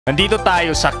Nandito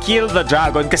tayo sa Kill the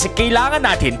Dragon kasi kailangan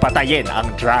natin patayin ang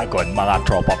dragon, mga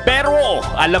tropa. Pero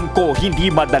alam ko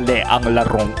hindi madali ang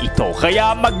larong ito.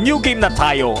 Kaya mag-new game na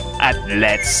tayo at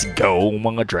let's go,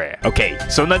 mga dre. Okay,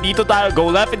 so nandito tayo. Go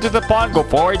left into the pond, go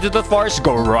forward to the forest,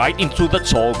 go right into the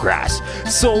tall grass.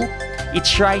 So,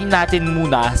 i-try natin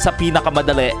muna sa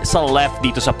pinakamadali sa left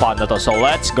dito sa pond na to. So,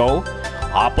 let's go.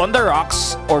 Hop on the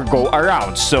rocks or go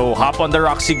around. So, hop on the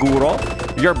rocks siguro.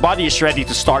 Your body is ready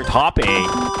to start hopping.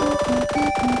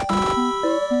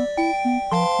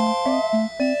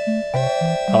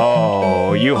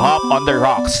 Oh, you hop on the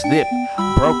rocks, slip,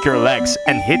 broke your legs,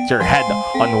 and hit your head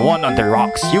on one on the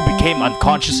rocks. You became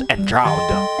unconscious and drowned.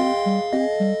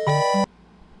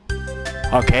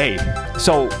 Okay,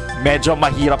 so medyo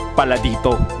mahirap pala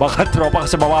dito. Mga tropa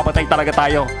kasi mamamatay talaga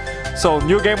tayo. So,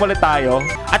 new game ulit tayo.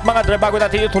 At mga dre, bago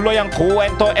natin ituloy ang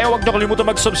kwento, huwag nyo kalimutan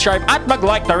mag-subscribe at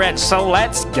mag-like na rin. So,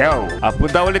 let's go!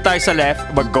 Punta ulit tayo sa left.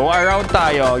 Mag-go around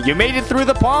tayo. You made it through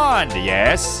the pond.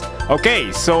 Yes?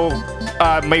 Okay, so,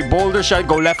 may boulder siya.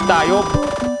 Go left tayo.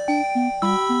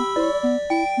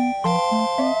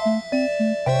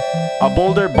 A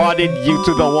boulder bodied you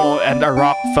to the wall and a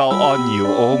rock fell on you.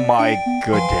 Oh my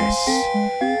goodness.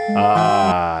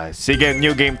 Sige,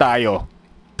 new game tayo.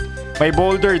 May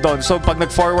boulder doon. So, pag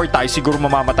nag-forward tayo, siguro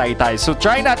mamamatay tayo. So,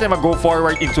 try natin mag-go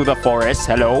forward into the forest.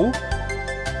 Hello?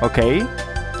 Okay.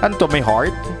 Ano to? May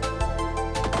heart?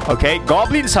 Okay.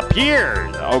 Goblins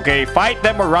appeared. Okay. Fight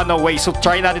them or run away. So,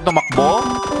 try natin tumakbo.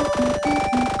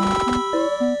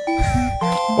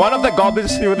 One of the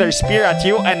goblins threw their spear at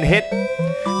you and hit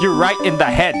you right in the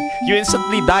head. You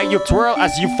instantly die. You twirl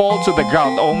as you fall to the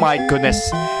ground. Oh my goodness.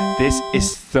 This is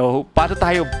so... Paano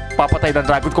tayo papatay ng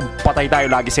dragon kung patay tayo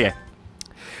lagi? Sige.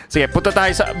 Sige, punta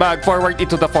tayo sa... Mag-forward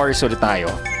into the forest ulit tayo.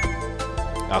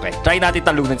 Okay. Try natin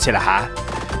talunan sila, ha?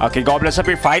 Okay, goblins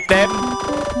appear. Fight them.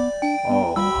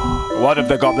 Oh. One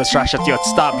of the goblins rushed at you and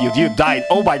stabbed you. You died.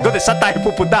 Oh my goodness. Saan tayo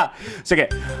pupunta?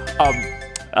 Sige.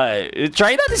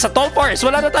 Try natin sa tall forest.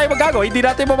 Wala na tayo magagawa. Hindi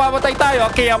natin mamamatay tayo.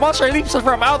 Okay, a monster leaps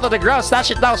from out of the ground.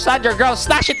 Stash it now. Stand your ground.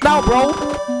 Stash it now, bro.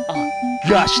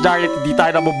 Gosh darn it, hindi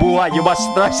tayo nabubuhay. You must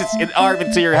thrust its arm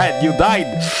into your head. You died.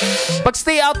 Pag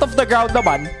stay out of the ground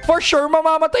naman, for sure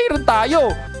mamamatay rin tayo.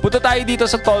 Punta tayo dito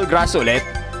sa tall grass ulit.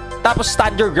 Tapos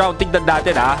stand your ground. Tignan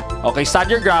natin, ha. Okay,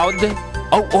 stand your ground.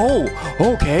 Oh,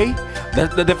 okay.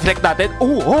 Na-deflect natin.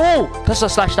 Oh. Tapos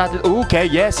na-slash natin. Okay,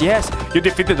 yes. You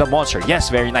defeated the monster.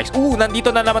 Yes, very nice. Nandito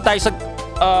na naman tayo sa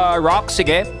rock.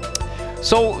 Sige.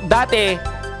 So, dati,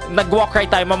 nag-walk right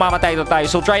tayo, mamamatay na tayo.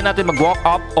 So, try natin mag-walk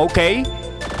up. Okay.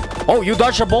 Oh, you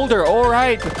dodged a boulder.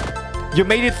 Alright. You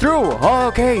made it through. Oh,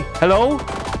 okay. Hello?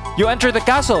 You entered the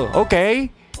castle. Okay.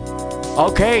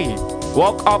 Okay.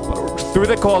 Walk up through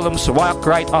the columns. Walk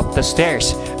right up the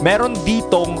stairs. Meron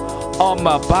ditong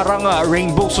parang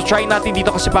rainbow. So, try natin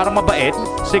dito kasi parang mabait.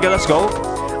 Sige, let's go.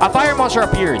 A fire monster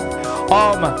appeared.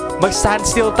 Mag-stand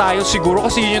still tayo siguro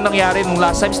kasi yun yung nangyari nung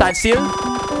last time. Stand still.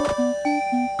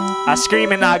 A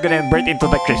scream in agony and burst into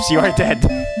the crypts. You are dead.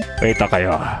 Wait na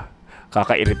kayo.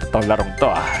 Kakairita tong larong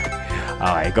to,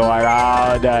 Okay, go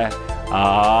around.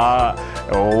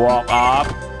 Walk up.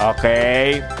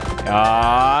 Okay.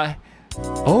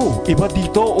 Oh, iba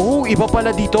dito. Oh, iba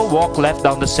pala dito. Walk left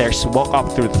down the stairs. Walk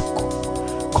up through the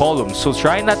columns. So,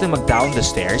 try natin mag-down the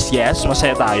stairs. Yes,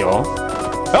 masaya tayo.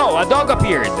 Oh, a dog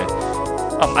appeared.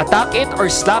 Attack it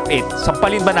or slap it.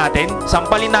 Sampalin ba natin?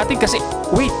 Sampalin natin kasi...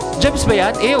 Wait, gems ba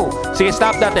yan? Ew. Sige,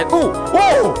 slap natin.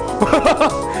 Whoa!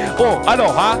 Oh, ano,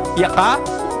 ha? Iyak ka?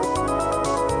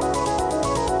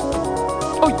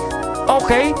 Uy!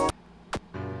 Okay.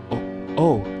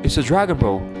 Oh, it's a dragon,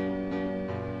 bro.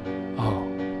 Oh.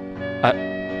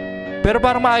 Pero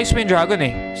parang maayos mo yung dragon,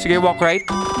 eh. Sige, walk right.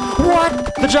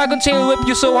 What? The dragon tail whipped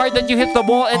you so hard that you hit the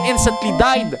wall and instantly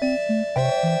died.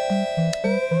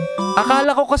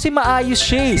 Akala ko kasi maayos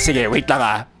siya, eh. Sige, wait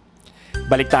lang,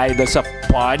 Balik tayo doon sa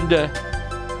pond.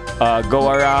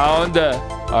 Go around.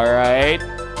 Alright.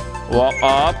 Walk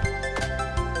up.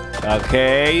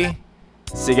 Okay.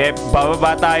 Sige,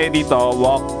 bababa tayo dito.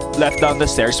 Walk left down the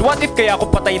stairs. What if kaya kung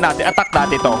patayin natin? Attack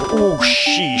natin to. Oh,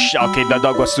 sheesh. Okay, the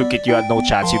dog was too cute. You had no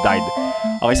chance. You died.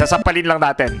 Okay, sasampalin lang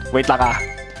natin. Wait lang,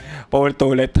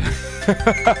 Paulit-ulit.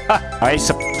 Okay,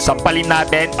 sampalin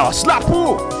natin. Oh,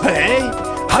 slapu! Hey!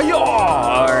 Hayo!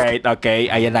 Alright, okay.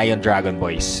 Ayan na yung dragon,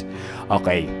 boys.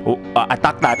 Okay.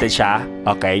 Attack natin siya.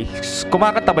 Okay.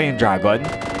 Kumakanta ba yung dragon?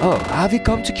 Oh, have you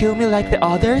come to kill me like the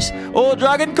others? Oh,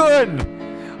 Dragon Kun!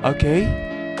 Okay.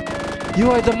 You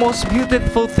are the most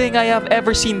beautiful thing I have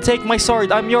ever seen. Take my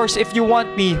sword. I'm yours if you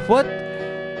want me. What?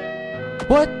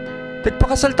 What?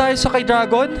 Nagpakasal tayo sa kay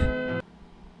Dragon?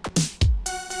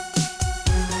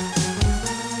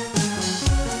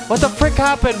 What the frick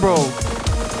happened, bro?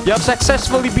 You have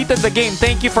successfully beaten the game.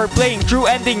 Thank you for playing. True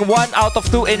ending, 1 out of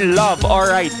 2 in love.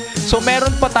 Alright. So,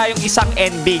 meron pa tayong isang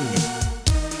ending.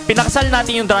 Pinakasal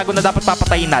natin yung dragon na dapat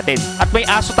papatayin natin. At may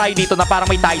aso tayo dito na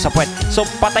parang may tayo sa puwet. So,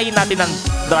 patayin natin ang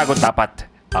dragon dapat.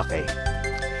 Okay.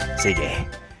 Sige.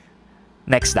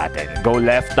 Next natin. Go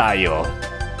left tayo.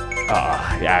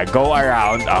 Yeah, go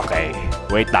around. Okay.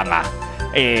 Wait lang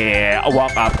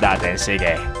walk up natin.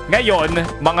 Sige.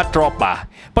 Ngayon, mga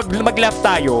tropa, pag mag-left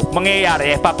tayo,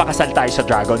 mangyayari, papakasal tayo sa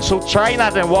dragon. So, try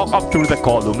natin walk up through the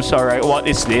columns. Alright, what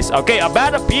is this? Okay, a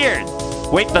bat appeared.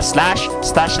 Wait the slash.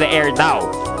 Slash the air now.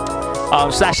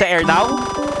 Slash the air now?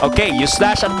 Okay, you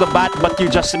slash at the bat but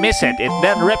you just miss it. It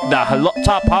then ripped the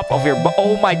top half of your...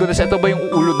 Oh my goodness, ito ba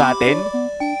yung ulo natin?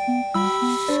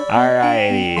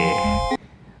 Alrighty.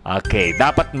 Okay,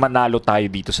 dapat manalo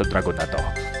tayo dito sa dragon na to.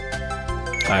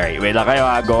 Alright, wait lang kayo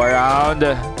Go around.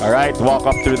 Alright, walk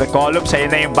up through the columns.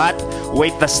 Ayun na yung bat.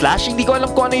 Wait the slash. Hindi ko alam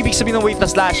kung ano ibig sabihin ng wait the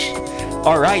slash.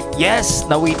 Alright, yes.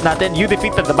 Na-wait natin. You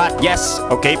defeated the bat. Yes.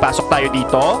 Okay, pasok tayo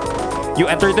dito.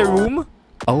 You enter the room.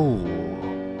 Oh.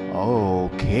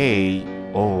 Okay.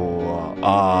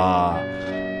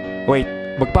 Wait,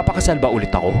 magpapakasal ba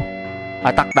ulit ako?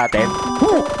 Attack natin.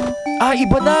 Woo!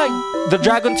 Iba na. The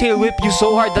dragon tail whipped you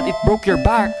so hard that it broke your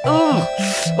back. Ugh.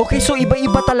 Okay, so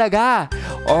iba-iba talaga.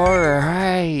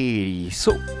 Alright.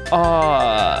 So,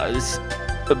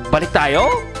 balik tayo?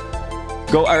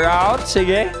 Go around.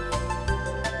 Sige.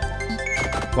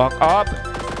 Walk up.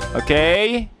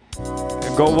 Okay.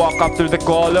 Go walk up through the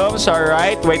columns.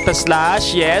 Alright. Wait the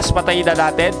slash. Yes, patayin na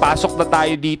natin. Pasok na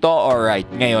tayo dito. Alright.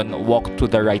 Ngayon, walk to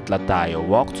the right lang tayo.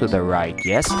 Walk to the right.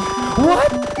 Yes.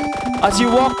 What? As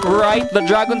you walk right, the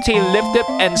dragon tail lifted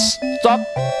and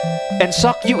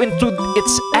sucked you into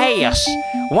its ass.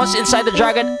 Once inside the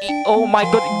dragon, oh my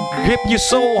god, it gripped you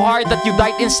so hard that you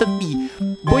died instantly.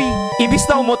 Boy, ibis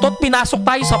na umutot, pinasok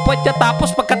tayo sa puwet niya,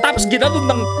 tapos pagkatapos ginanon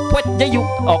ng puwet niya yung...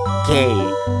 Okay.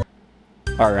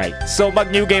 Alright, so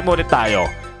mag-new game ulit tayo.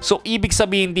 So, ibig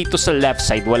sabihin dito sa left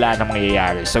side, wala na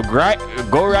mangyayari. So,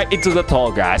 go right into the tall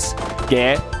grass.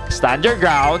 Okay, stand your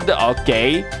ground.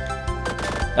 Okay.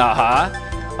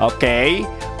 Okay.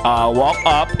 Walk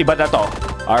up. Iba na to.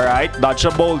 Alright. Dodge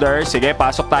a boulder. Sige,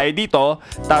 pasok tayo dito.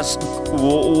 Tapos,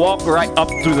 walk right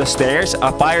up through the stairs. A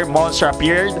fire monster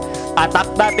appeared.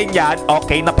 Attack natin yan.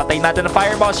 Okay, napatay natin ang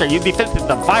fire monster. You defeated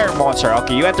the fire monster.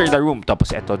 Okay, you enter the room.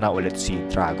 Tapos, eto na ulit si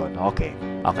dragon. Okay.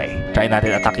 Okay. Try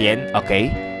natin atakin.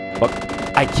 Okay. But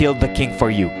I killed the king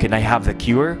for you. Can I have the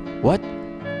cure? What?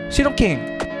 Sinong king?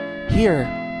 Here.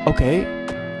 Okay.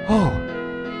 Oh.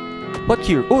 What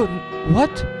cure? Oh, what?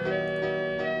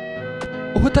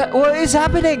 What is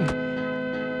happening?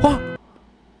 What?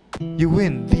 You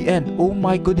win. The end. Oh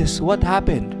my goodness. What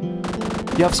happened?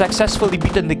 You have successfully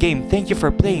beaten the game. Thank you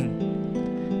for playing.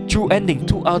 True ending.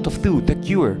 2 out of 2. The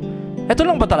cure. Ito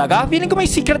lang ba talaga? Feeling ko may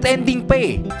secret ending pa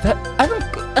eh.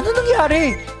 Ano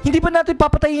nangyari? Hindi ba natin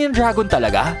papatayin yung dragon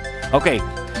talaga? Okay.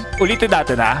 Ulitin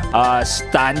natin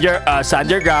stand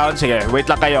your ground. Sige, wait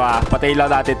lang kayo Patayin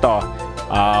lang natin to.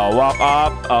 Walk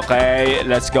up. Okay,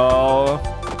 let's go.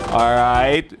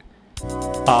 Alright.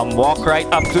 Walk right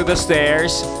up to the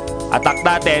stairs. Attack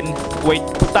natin. Wait,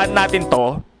 putan natin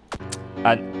to.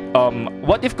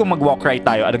 What if kung mag-walk right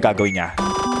tayo, anong gagawin niya?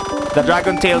 The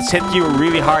dragon tails hit you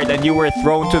really hard and you were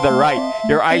thrown to the right.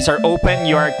 Your eyes are open,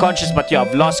 you are conscious but you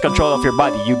have lost control of your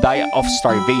body. You die of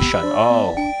starvation.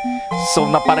 Oh. So,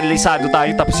 naparalisado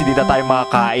tayo tapos hindi na tayo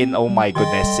makakain. Oh my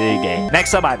goodness. Sige.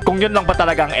 Next naman, kung yun lang ba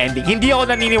talaga ang ending? Hindi ako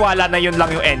naniniwala na yun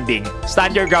lang yung ending.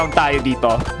 Stand your ground tayo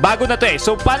dito. Bago na to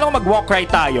So, paano mag-walk right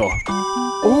tayo?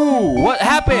 Ooh, what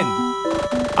happened?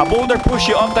 A boulder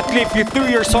pushed you off the cliff. You threw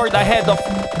your sword ahead of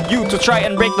you to try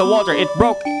and break the water. It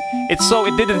broke. It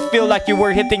didn't feel like you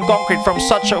were hitting concrete from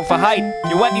such of a height.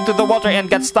 You went into the water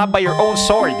and got stabbed by your own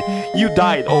sword. You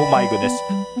died. Oh my goodness.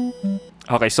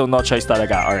 Okay, so no choice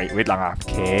talaga. Alright, wait lang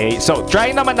Okay, so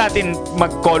try naman natin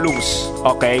mag-columns.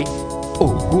 Okay?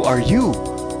 Oh, who are you?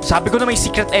 Sabi ko na may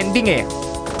secret ending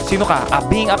Sino ka? A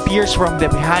being appears from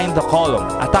behind the column.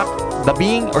 Attack the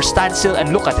being or stand still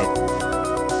and look at it.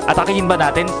 Atakin ba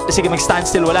natin? Sige, mag-stand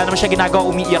still. Wala naman siya ginagawa.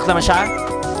 Umiiyak naman siya.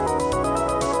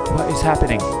 What is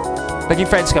happening? Naging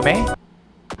friends kami?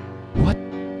 What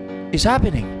is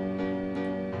happening?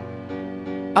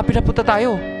 Pinapunta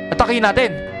tayo. Atakin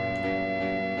natin.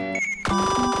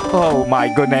 Oh my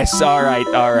goodness. Alright.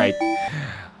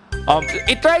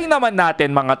 I-try naman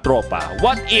natin mga tropa.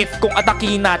 What if kung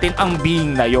atakihin natin ang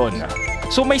being na yon?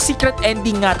 So may secret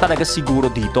ending nga talaga siguro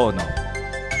dito, no?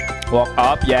 Walk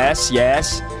up. Yes.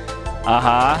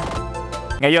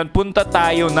 Ngayon, punta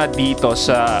tayo na dito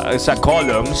sa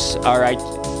columns. Alright.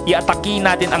 I-atake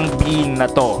natin ang being na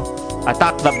to.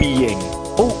 Attack the being.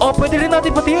 Oh, pwede rin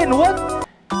natin patihin. What?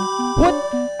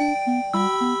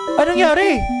 Anong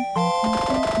nangyari?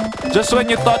 Just when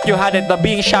you thought you had it, the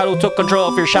being shadow took control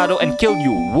of your shadow and killed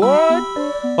you. What?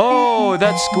 Oh,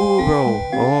 that's cool, bro.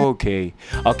 Okay.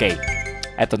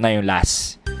 Eto na yung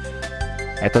last.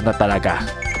 Eto na talaga.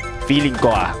 Feeling ko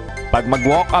pag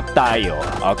mag-walk up tayo,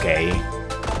 okay.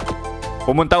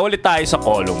 Pumunta ulit tayo sa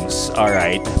columns,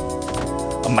 alright.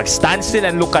 Mag-stand still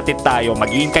and look at it tayo.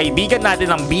 Magiging kaibigan natin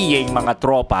ng being, mga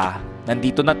tropa.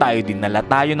 Nandito na tayo, dinala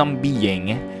tayo ng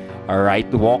being. Alright,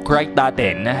 walk right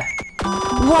natin.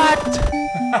 What?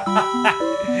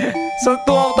 So,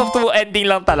 2 out of 2 ending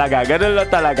lang talaga. Ganun lang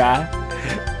talaga.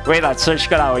 Wait lang, search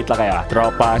ka lang. Wait lang kaya.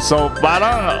 Tropa. So,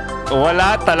 parang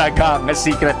wala talagang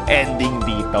secret ending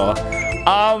dito.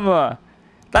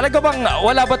 Talaga bang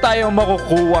wala ba tayong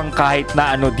makukuwang kahit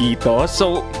na ano dito?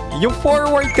 So, yung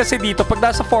forward kasi dito, pag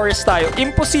nasa forest tayo,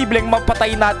 imposibleng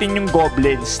mapatay natin yung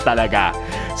goblins talaga.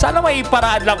 Sana may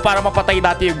paraan lang para mapatay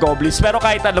natin yung goblins. Pero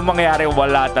kahit anong mangyari,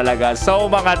 wala talaga.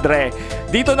 So, mga dre,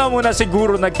 dito na muna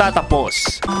siguro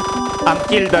nagtatapos ang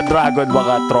Kill the Dragon,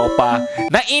 mga tropa,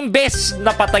 na imbes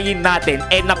na patayin natin,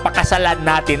 napakasalan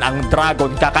natin ang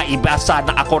dragon. Kakaiba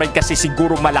sana ako rin kasi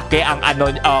siguro malaki ang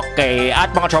ano. Okay,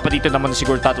 at mga tropa, dito naman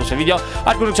siguro tatapos sa video.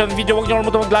 At kung gusto ng video, huwag niyo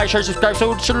kalimutan mag-like, share, subscribe.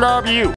 So, love you!